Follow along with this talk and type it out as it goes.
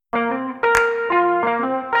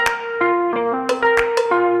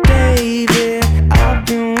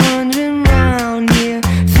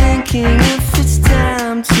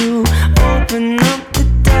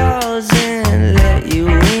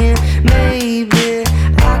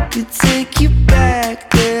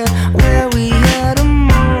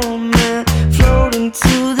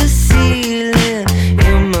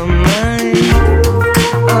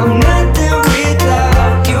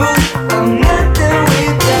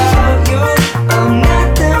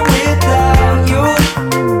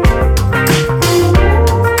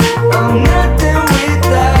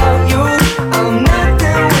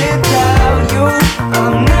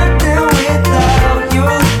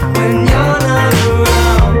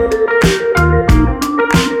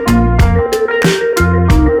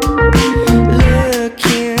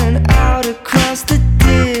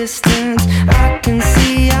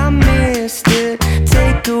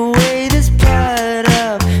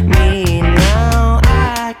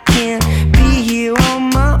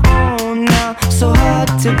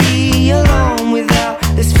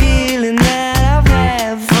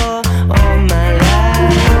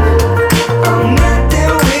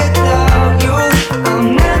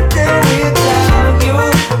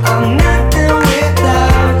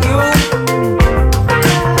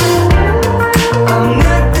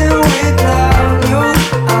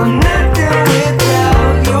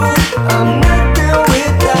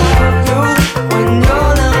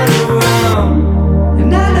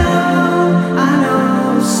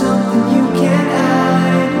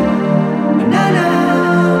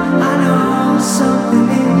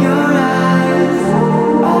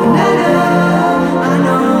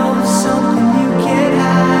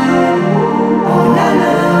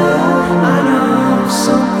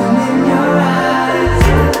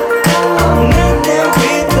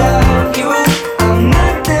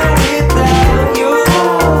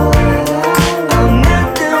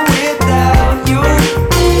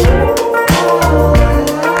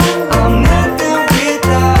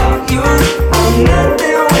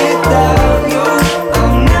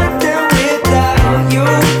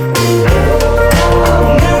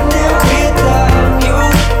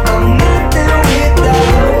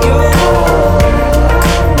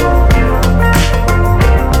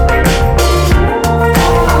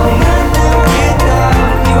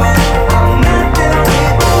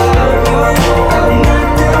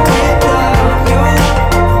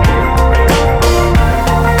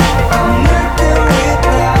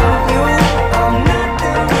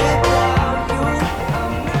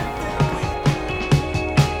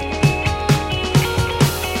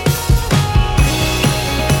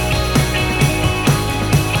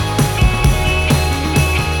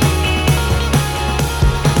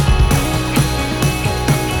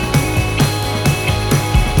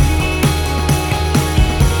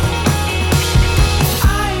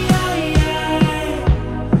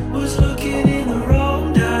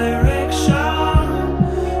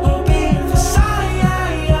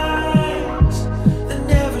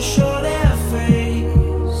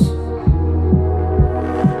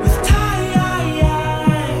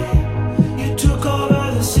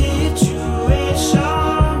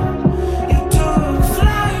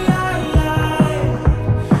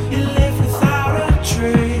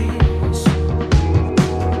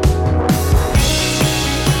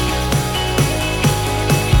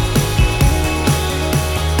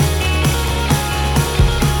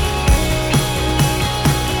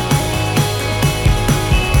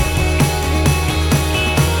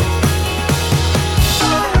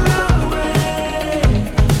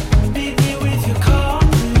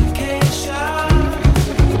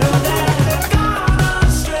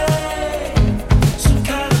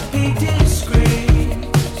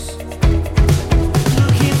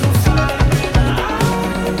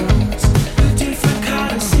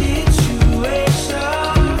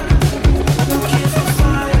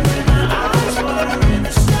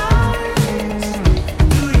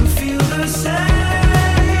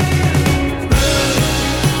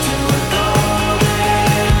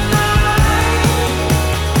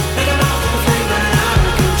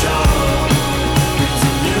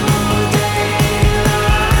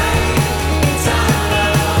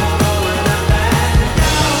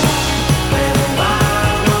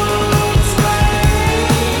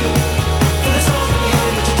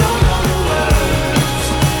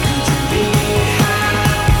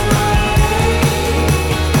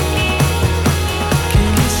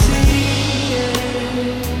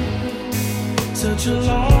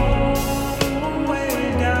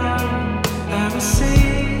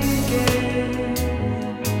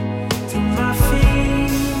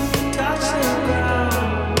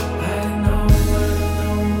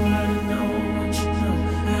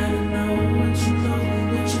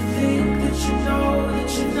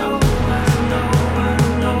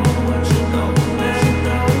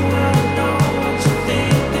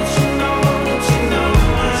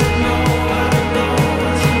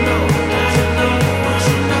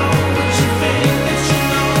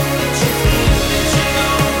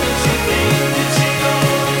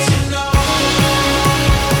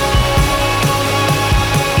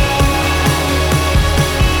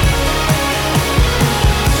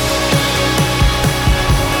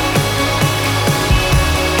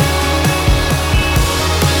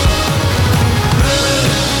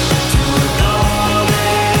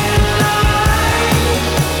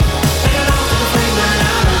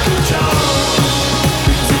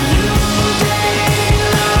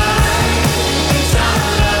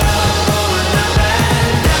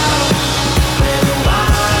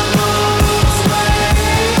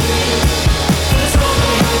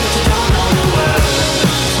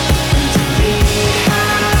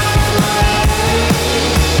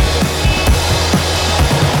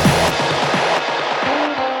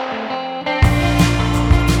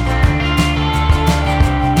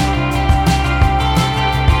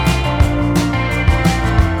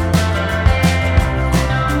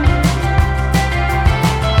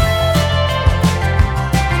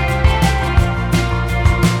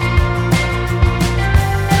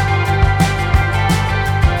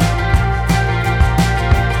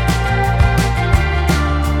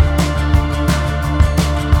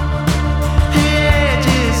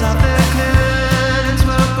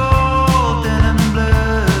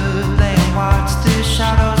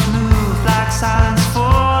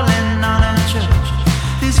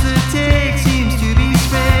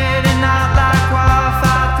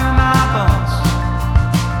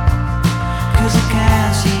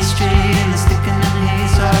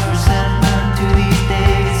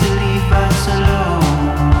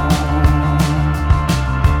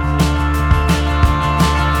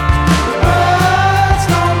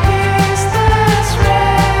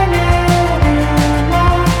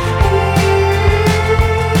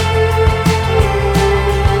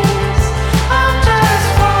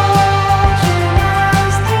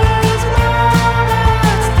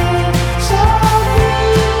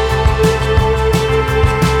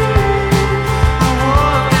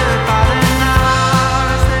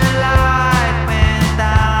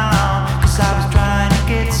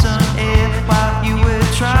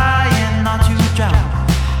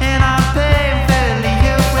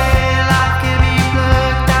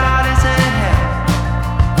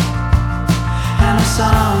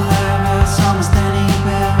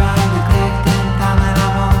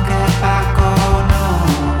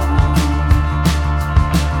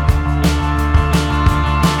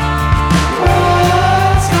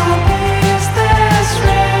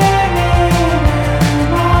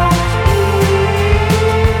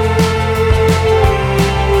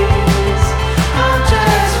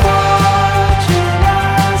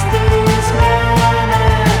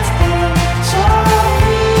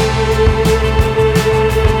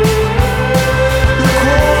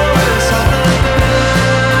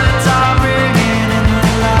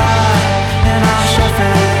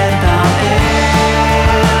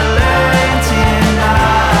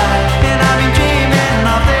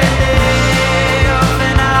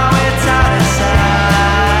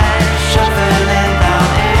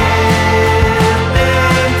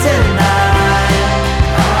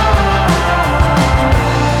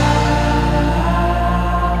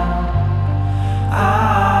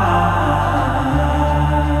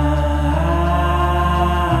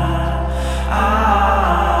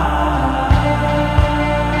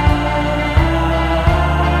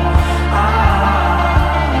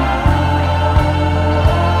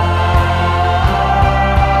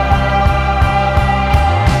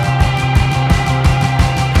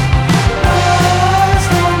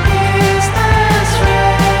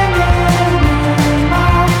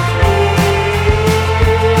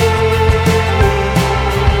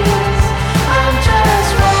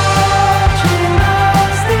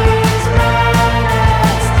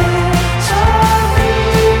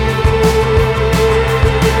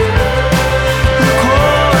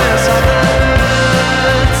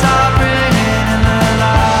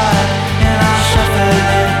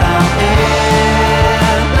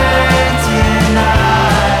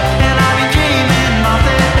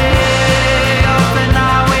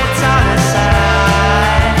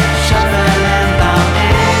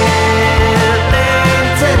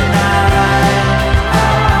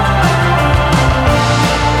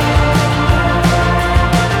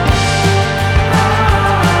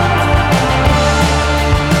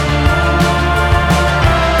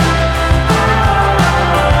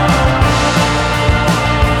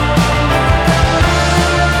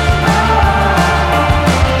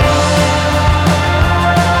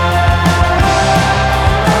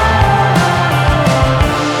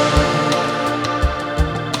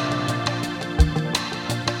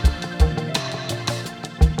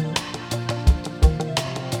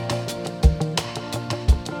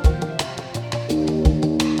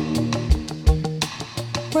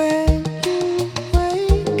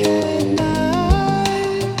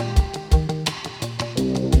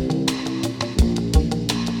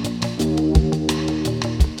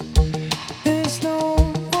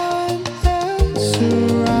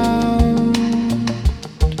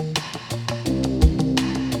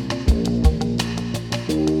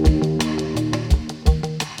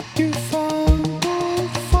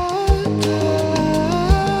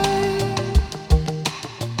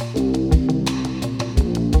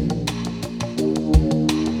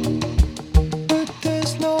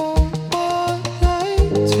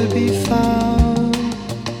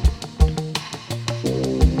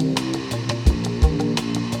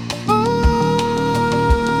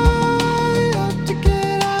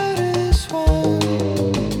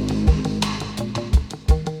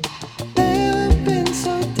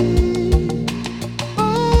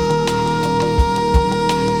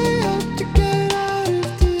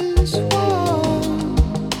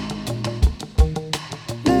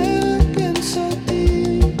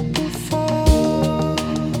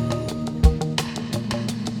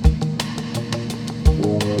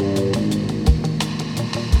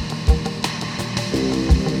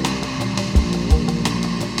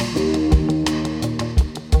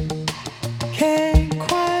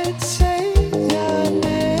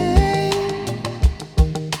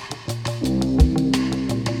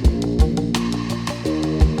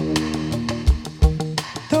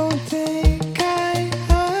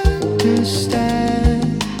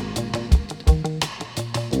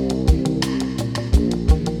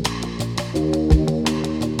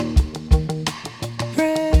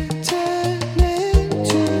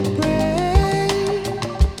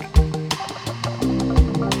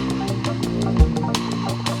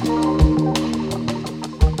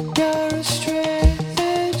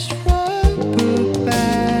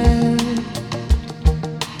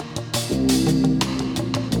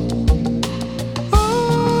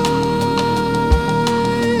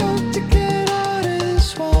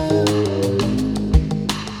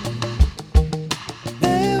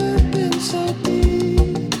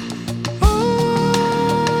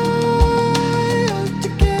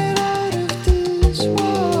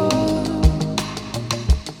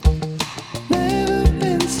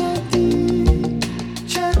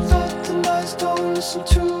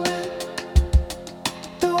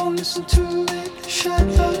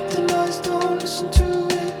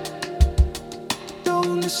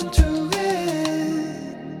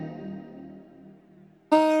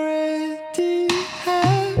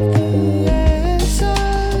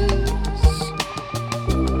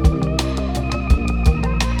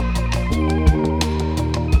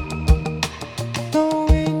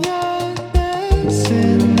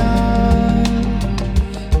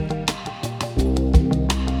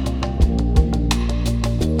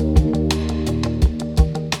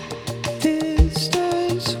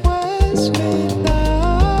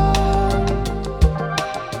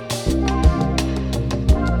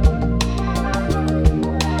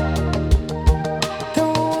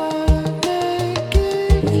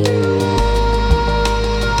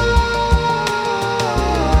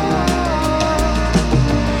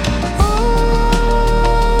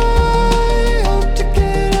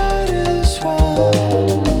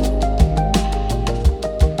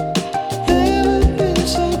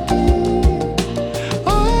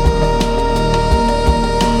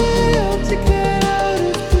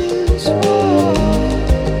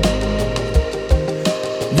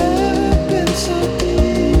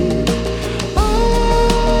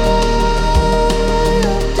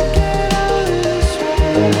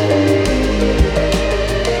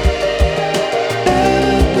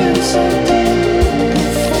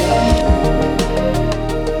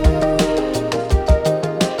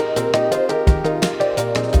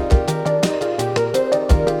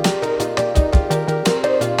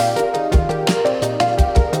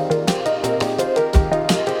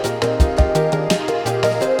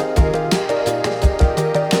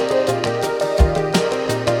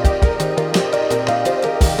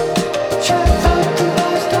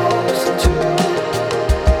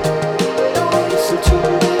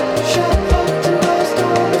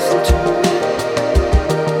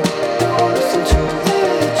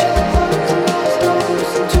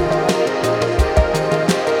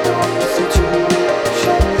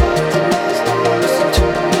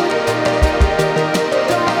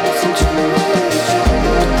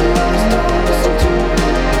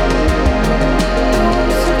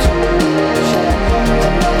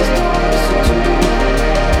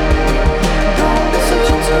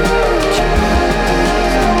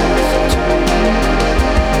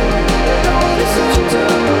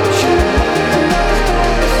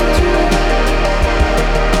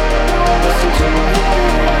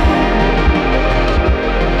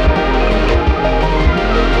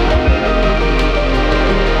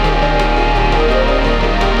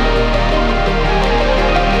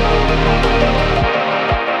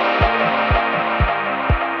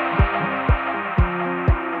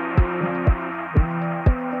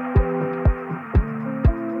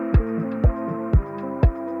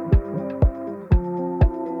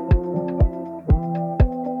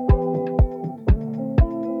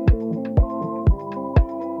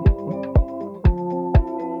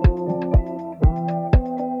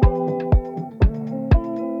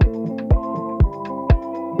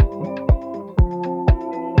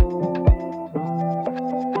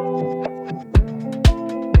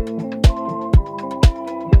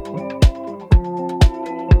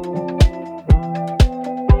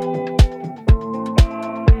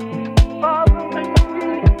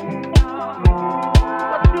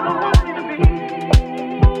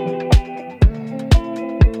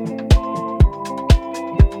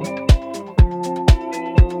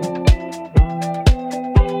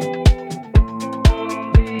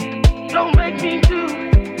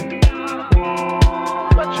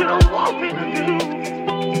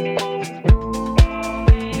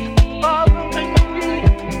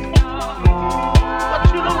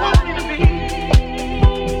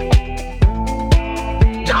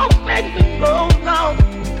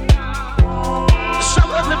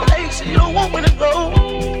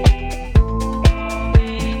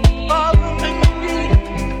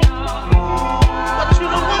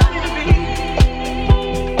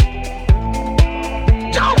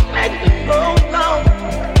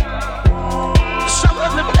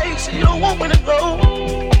want me to go.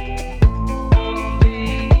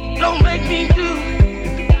 Don't make me do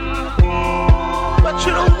what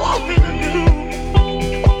you don't want me to do.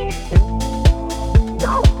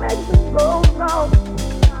 Don't make me go, no.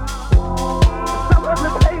 Some of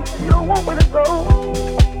the places you don't want me to go.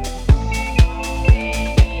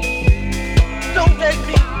 Don't make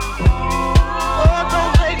me. Oh,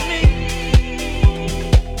 don't make me.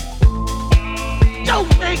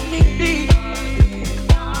 Don't make me be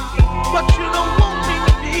what you don't want me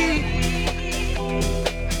to be.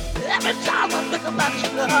 Every time I think about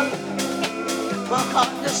you, love, my heart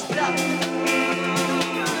just stops.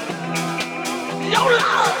 Your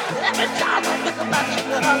love, every time I think about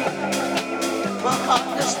you, love, my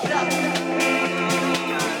heart just stops.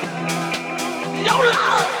 Your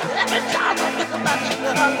love, every time I think about you,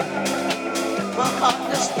 love, my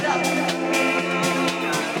heart just stops.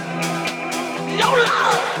 Your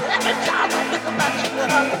love, every time I think about you,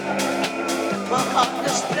 love, my heart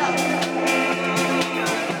just stops.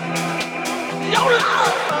 Your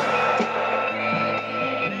love,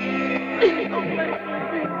 please don't make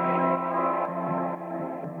me.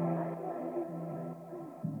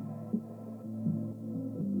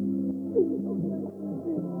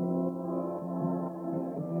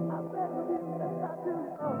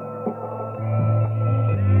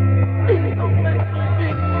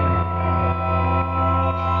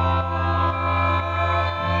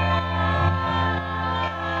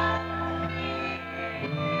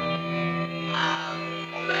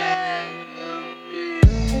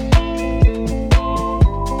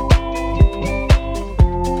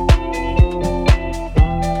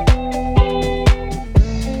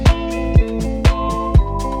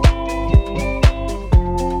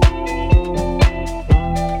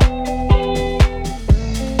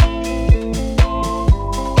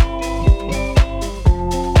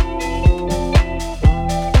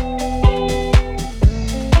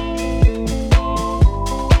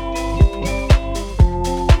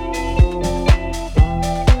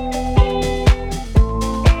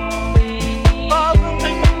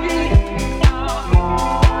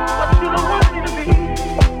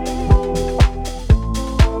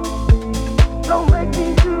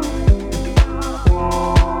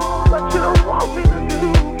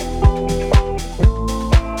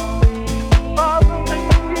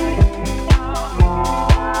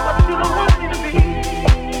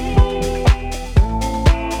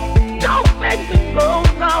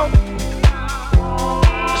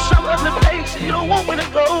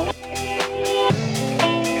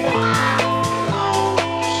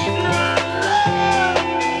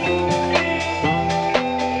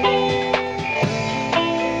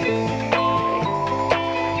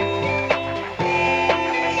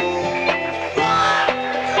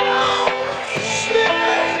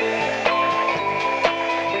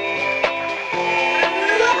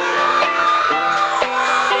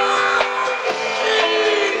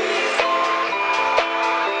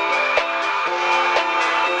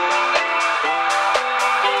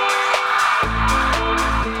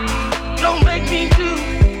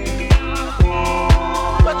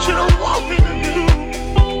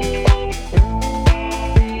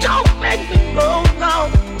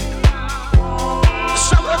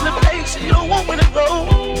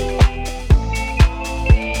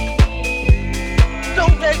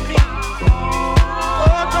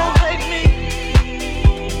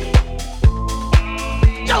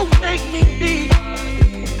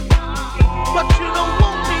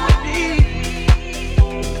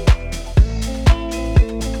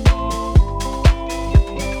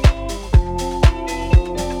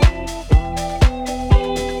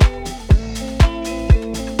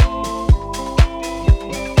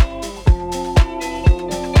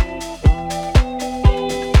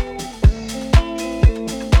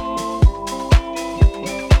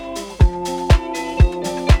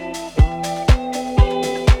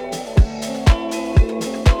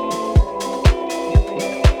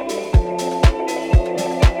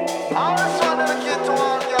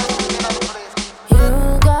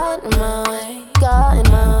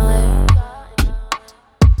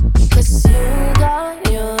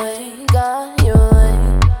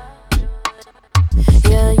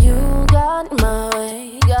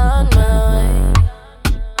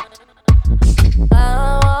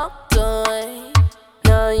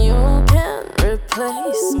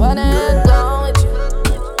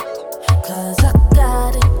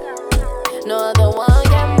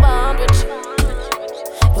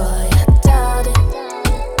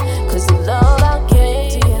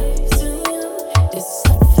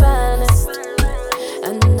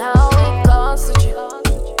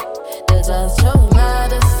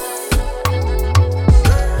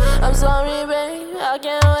 sorry, babe, I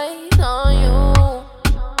can't wait on you.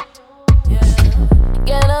 Yeah.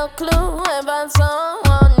 Get a clue about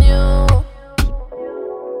someone new.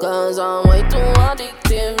 Cause I'm way too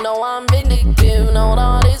addictive, now I'm vindictive. Now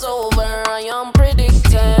that it's over, I am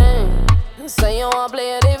predicting. Say you wanna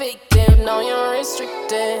play the victim, now you're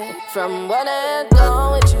restricted. From when I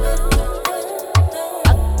go with you,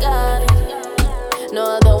 I got it.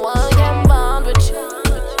 No other one can bond with you.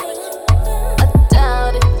 I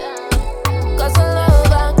doubt it. Cause the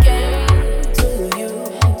love I gave to you,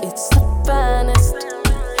 it's the finest.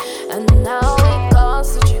 And now it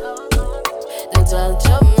costs you the touch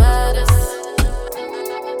of Midas.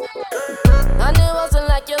 And it wasn't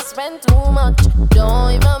like you spent too much.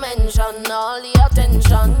 Don't even mention all the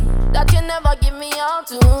attention that you never give me all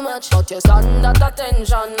too much. But you stand at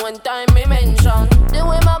attention when time me mention the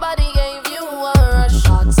way my body gave you a rush.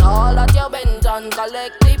 That's all that you bent on,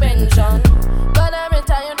 collect the pension. But I'm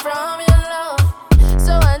retired from your love,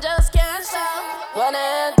 so I just can't stop. When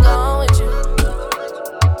I go with you,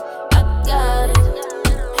 I got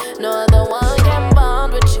it. No other one can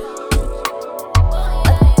bond with you. I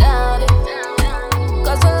doubt it.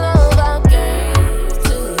 Cause the love I gave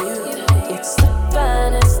to you, it's the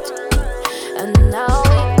finest. And now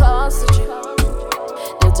it costs you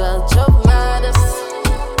the touch of Midas.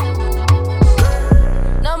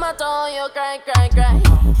 No matter how you cry, cry, cry,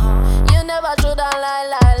 you never shoulda lie.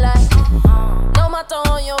 No matter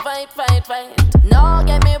how you fight. No,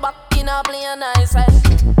 get me back in a plain eyesight.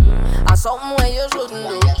 Or something where you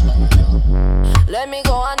shouldn't do. Let me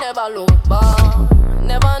go and never look back.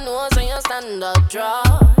 Never know so you stand up draw.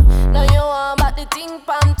 Now you want back the thing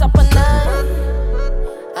pan top of nine.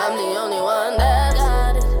 I'm the only one that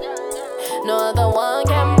got it. No other one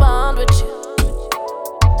can bond with you.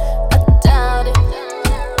 I doubt it.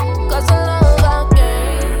 Cause the love I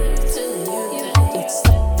gave to you, it's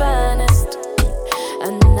the finest.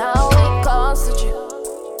 And now it costs you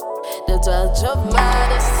the touch of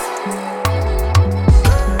Midas.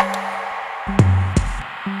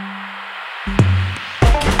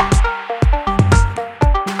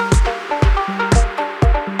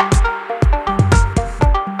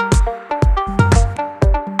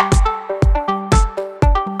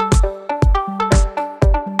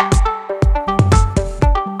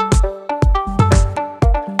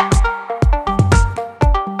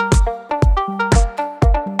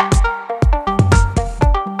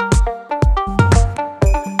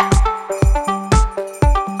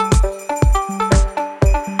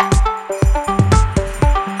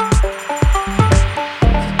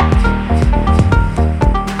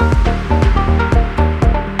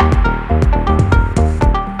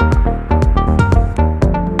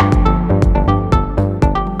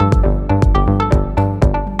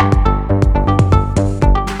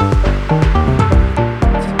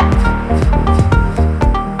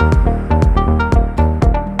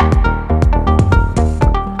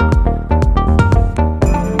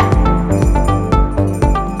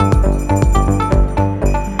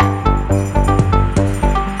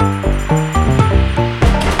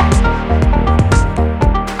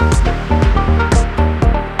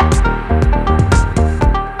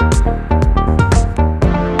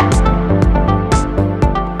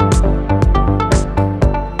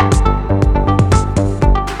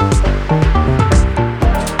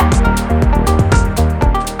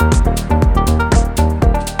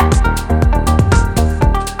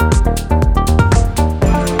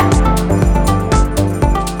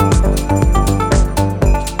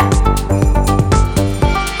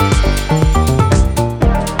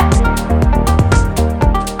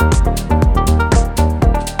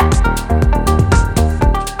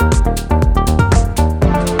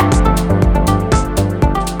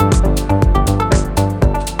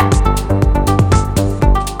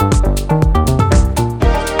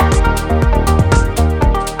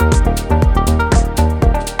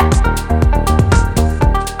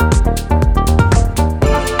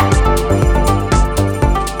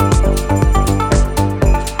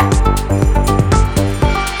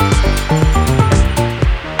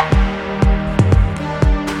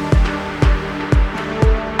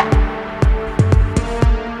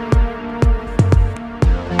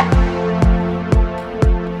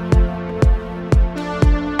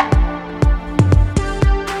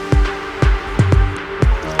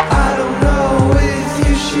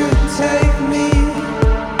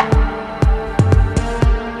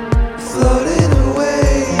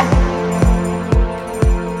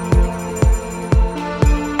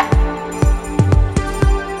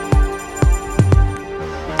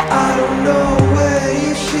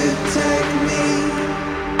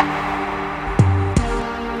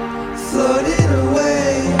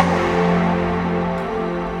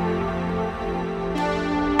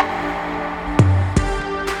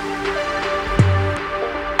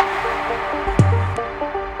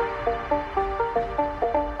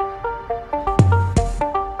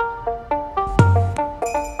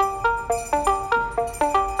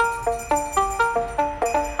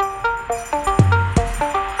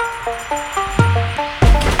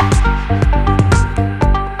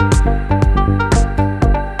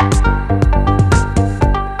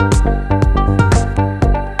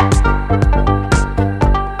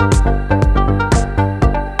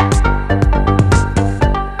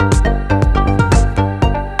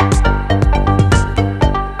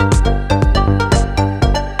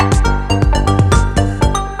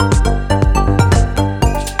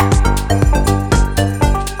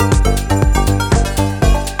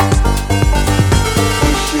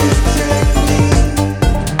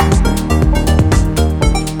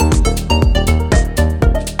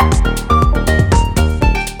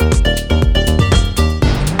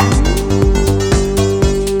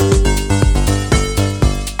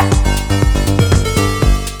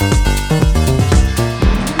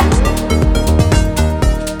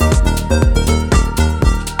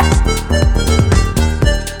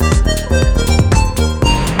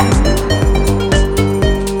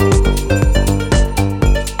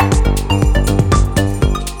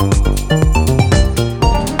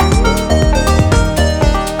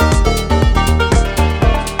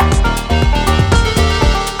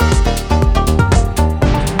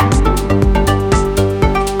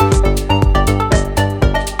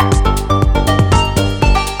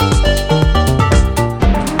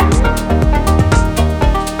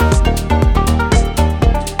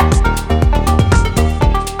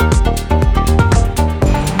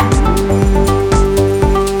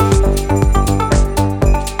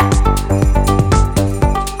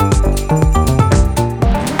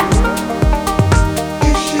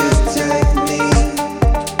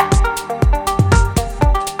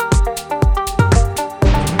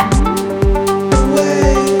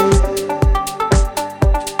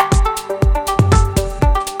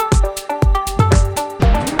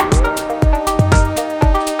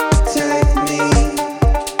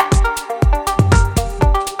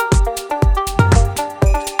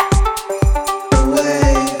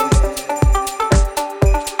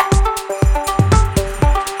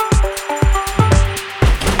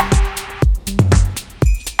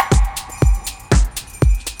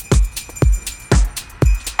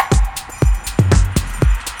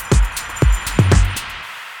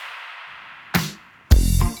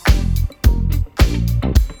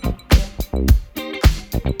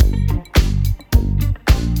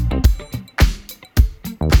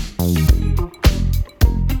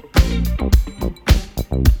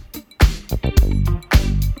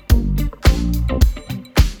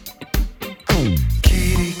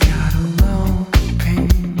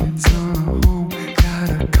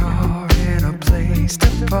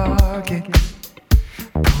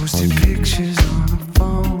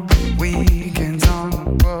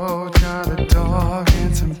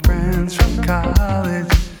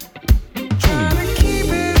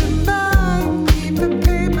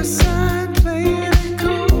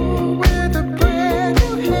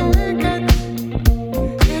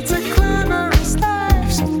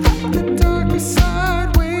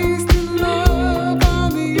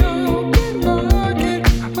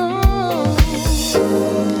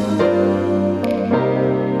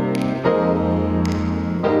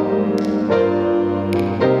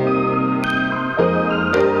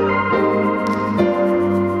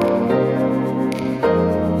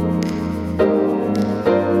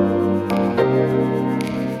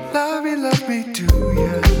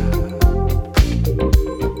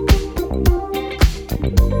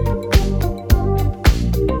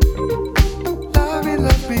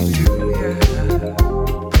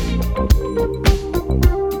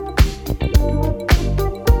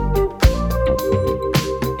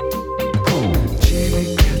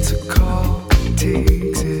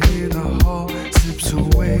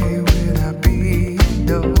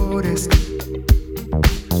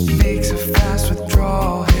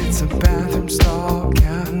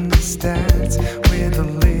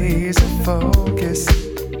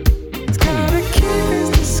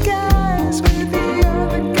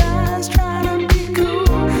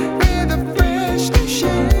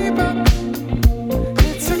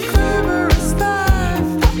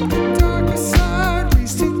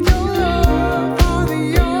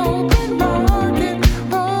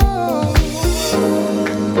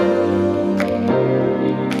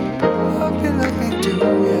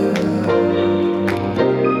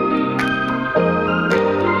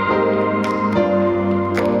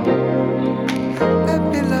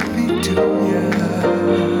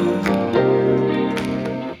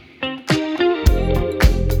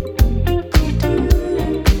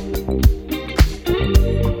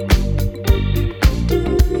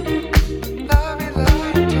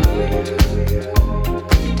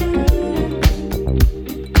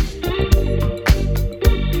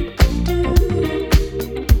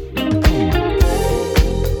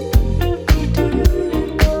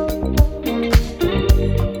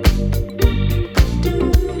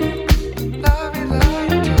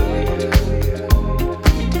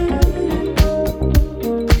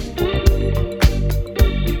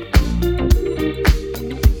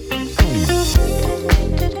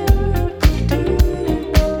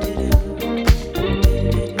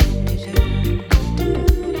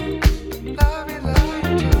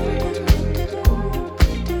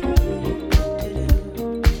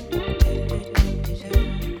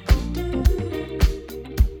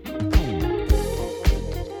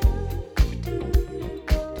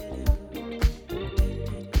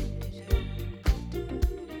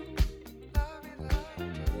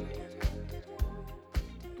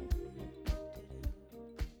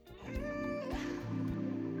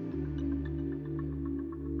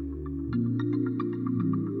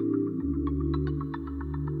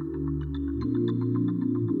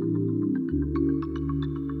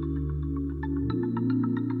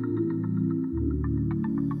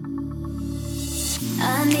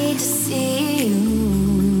 need to see you.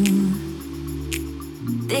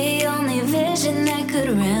 The only vision that could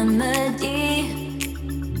remedy.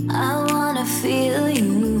 I wanna feel you.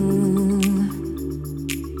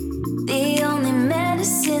 The only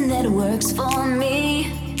medicine that works for me.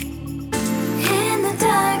 In the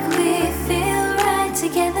dark we feel right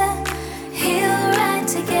together. Heal right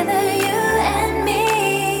together, you and me.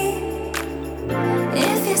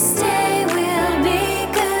 If you stay, we'll be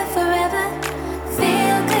good forever.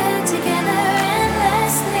 Feel good together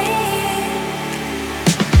endlessly.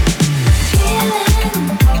 Feeling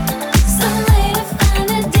some way to find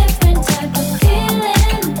a different type of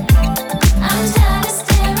feeling. I'm tired of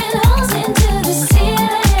staring holes into the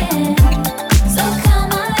ceiling. So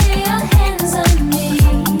come on, lay your hands on me.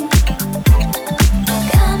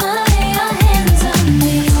 Come on, lay your hands on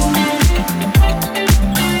me.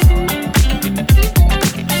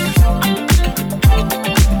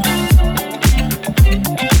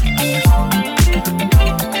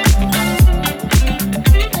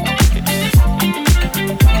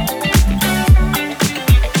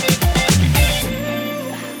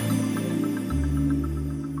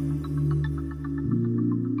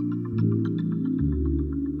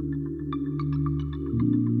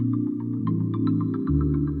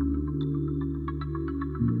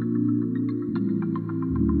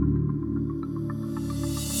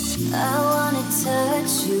 I wanna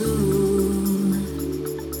touch you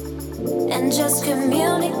and just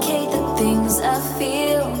communicate the things I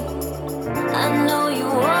feel. I know you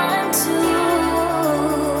want to.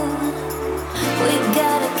 We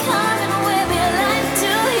got a common way we like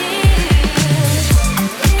to heal.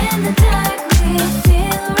 In the dark we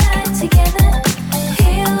feel right together.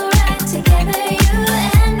 Heal right together, you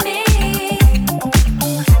and me.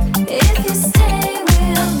 If you stay,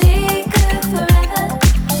 we'll be good forever.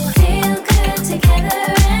 Feel good together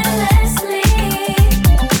endlessly.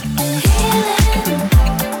 Healing,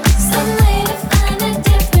 some way to find a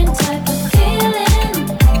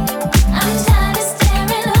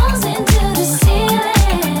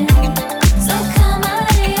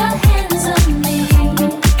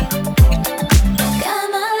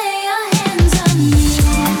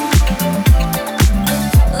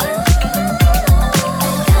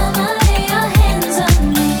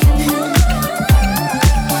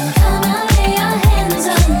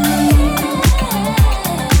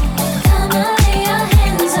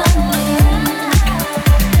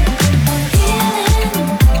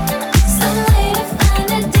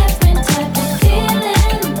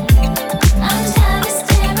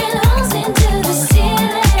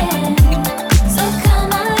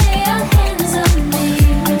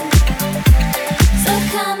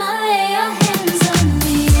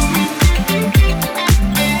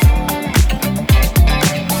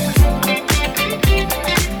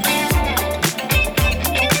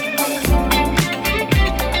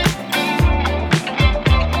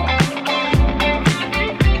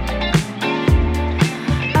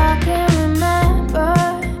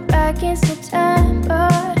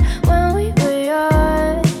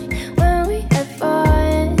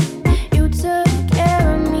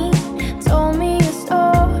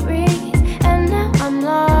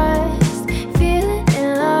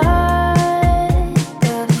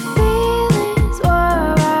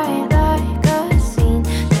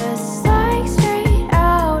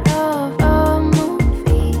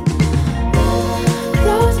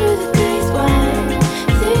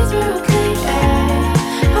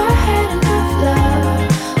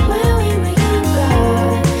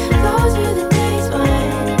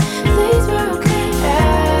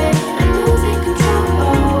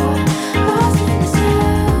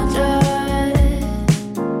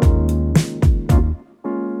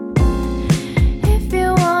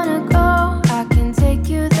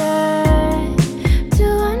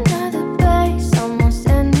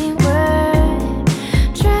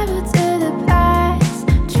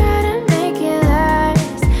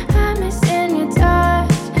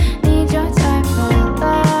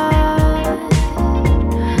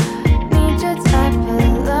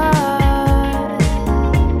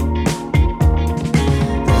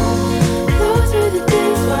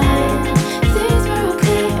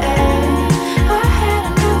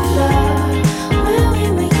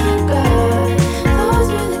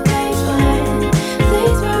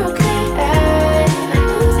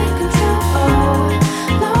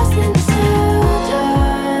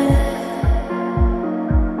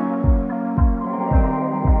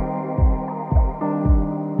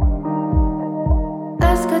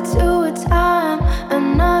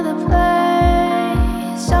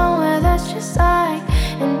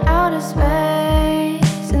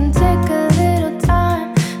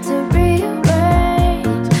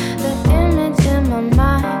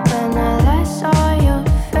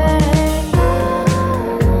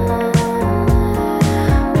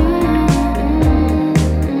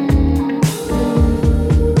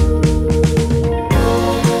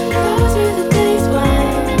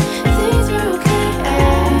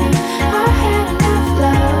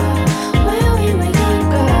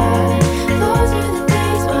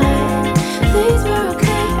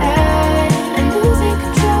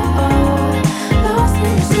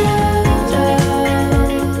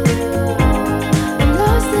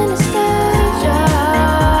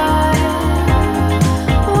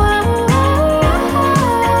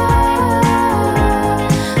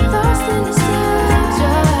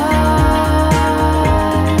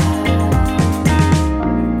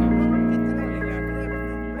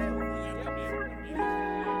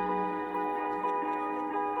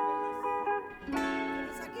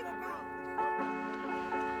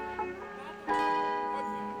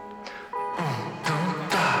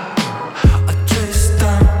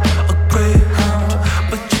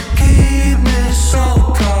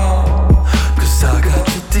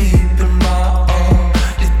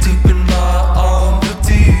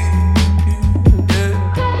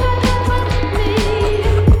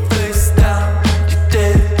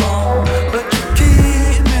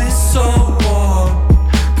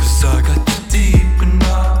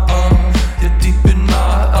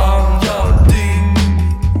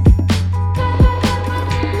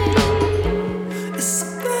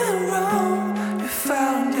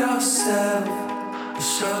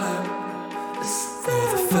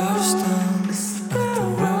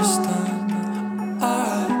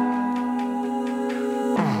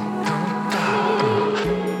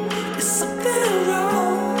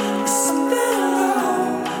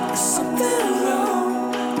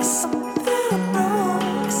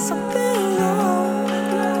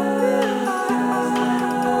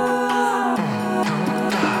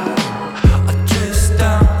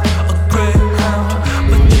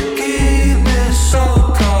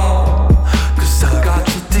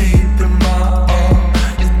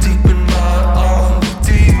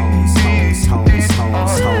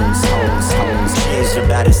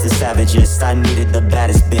gist. I needed the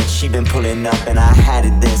baddest bitch. She been pulling up and I had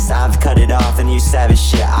it this. I've cut it off and you savage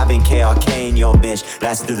shit. I've been KRKing your bitch.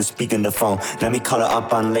 Blast through the speaker in the phone. Let me call her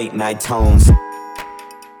up on late night tones.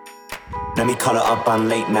 Let me call her up on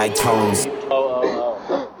late night tones.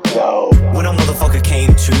 When a motherfucker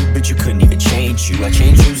came to, bitch, you couldn't even change you. I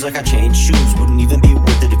changed shoes like I changed shoes. Wouldn't even be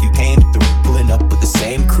worth it if you came through. Pulling up with the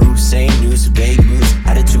same crew, same news, vague moves.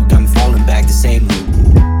 Attitude got me falling back the same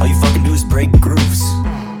loop. All you fucking do is break grooves.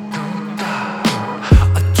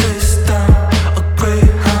 I chased down a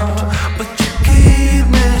Greyhound, but you keep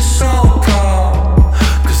me so calm.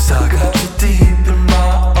 'Cause I got you deep in my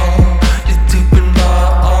arm. You're deep in my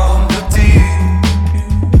arm, you're deep,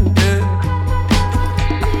 yeah.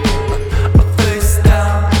 I face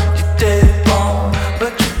down, you're dead wrong,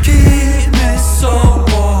 but you keep me so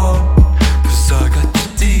warm. 'Cause I got you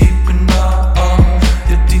deep in my arm.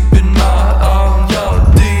 You're deep in my arm, you're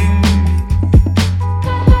deep.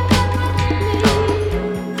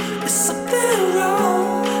 There's something wrong,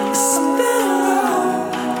 there's something wrong,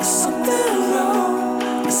 there's something wrong,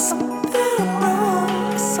 there's something wrong,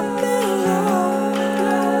 there's something wrong.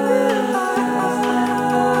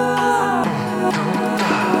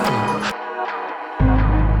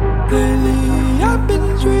 Lately I've been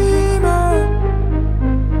dreaming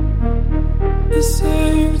the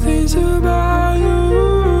same things about you.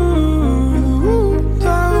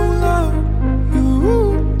 Down low, you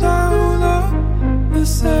down low. The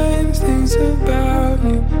same things about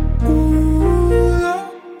you. Ooh, low.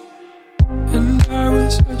 And I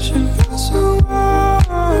was searching for so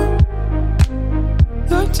long.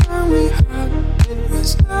 The time we had, it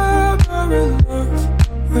was never enough.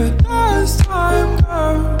 Where does time go?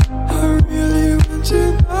 I really want to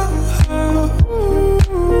know how.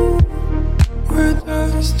 Where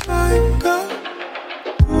does time go?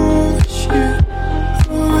 Oh shit,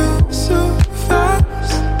 going so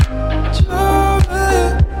fast,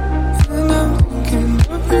 traveling, and I'm thinking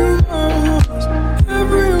of you almost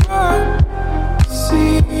everywhere.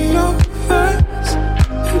 See your face,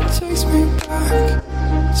 it takes me back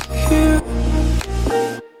to here.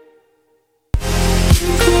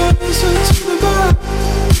 Closer to the back,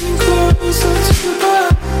 closer to the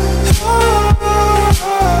back.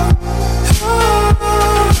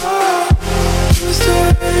 Stay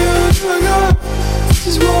together. This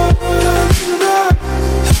is what I'm about.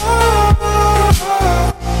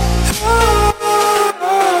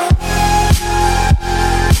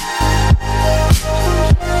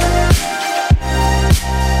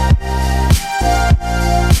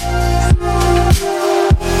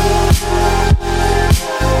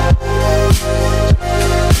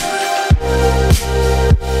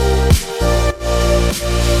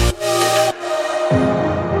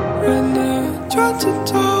 When I try to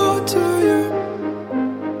talk to you,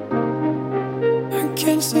 I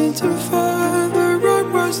can't seem to find the right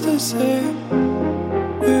words to say.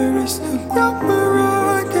 Where is the ground where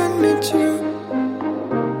I can meet you?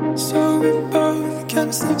 So we both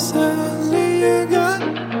can sleep soundly again.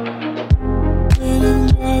 When I'm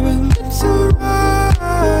driving into right.